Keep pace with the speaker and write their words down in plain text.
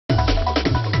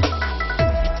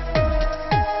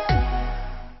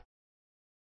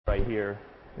right here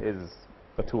is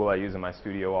a tool I use in my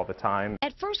studio all the time.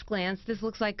 At first glance, this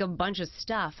looks like a bunch of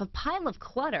stuff, a pile of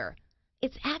clutter.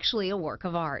 It's actually a work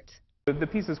of art. The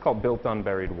piece is called Built on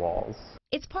Buried Walls.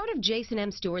 It's part of Jason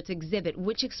M. Stewart's exhibit,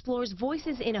 which explores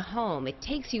voices in a home. It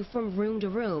takes you from room to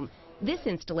room. This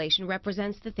installation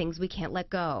represents the things we can't let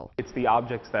go. It's the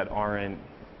objects that aren't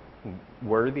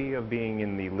worthy of being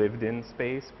in the lived-in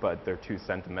space, but they're too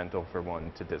sentimental for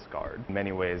one to discard. In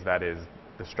many ways, that is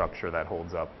the structure that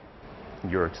holds up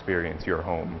your experience, your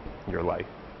home, your life,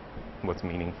 what's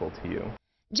meaningful to you.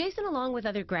 Jason, along with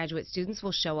other graduate students,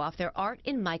 will show off their art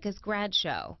in MICA's grad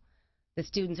show. The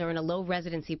students are in a low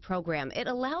residency program. It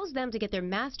allows them to get their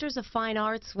Masters of Fine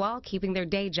Arts while keeping their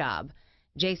day job.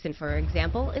 Jason, for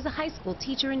example, is a high school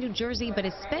teacher in New Jersey, but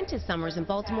has spent his summers in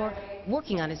Baltimore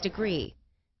working on his degree.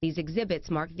 These exhibits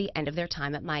mark the end of their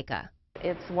time at MICA.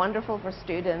 It's wonderful for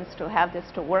students to have this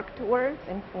to work towards,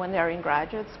 and when they're in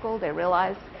graduate school, they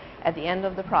realize at the end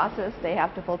of the process they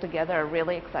have to pull together a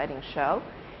really exciting show.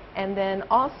 And then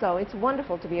also, it's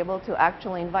wonderful to be able to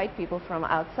actually invite people from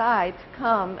outside to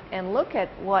come and look at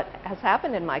what has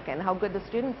happened in MICA and how good the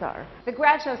students are. The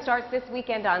grad show starts this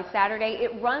weekend on Saturday.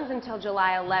 It runs until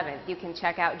July 11th. You can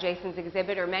check out Jason's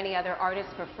exhibit or many other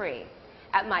artists for free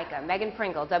at MICA. Megan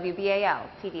Pringle,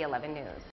 WBAL-TV 11 News.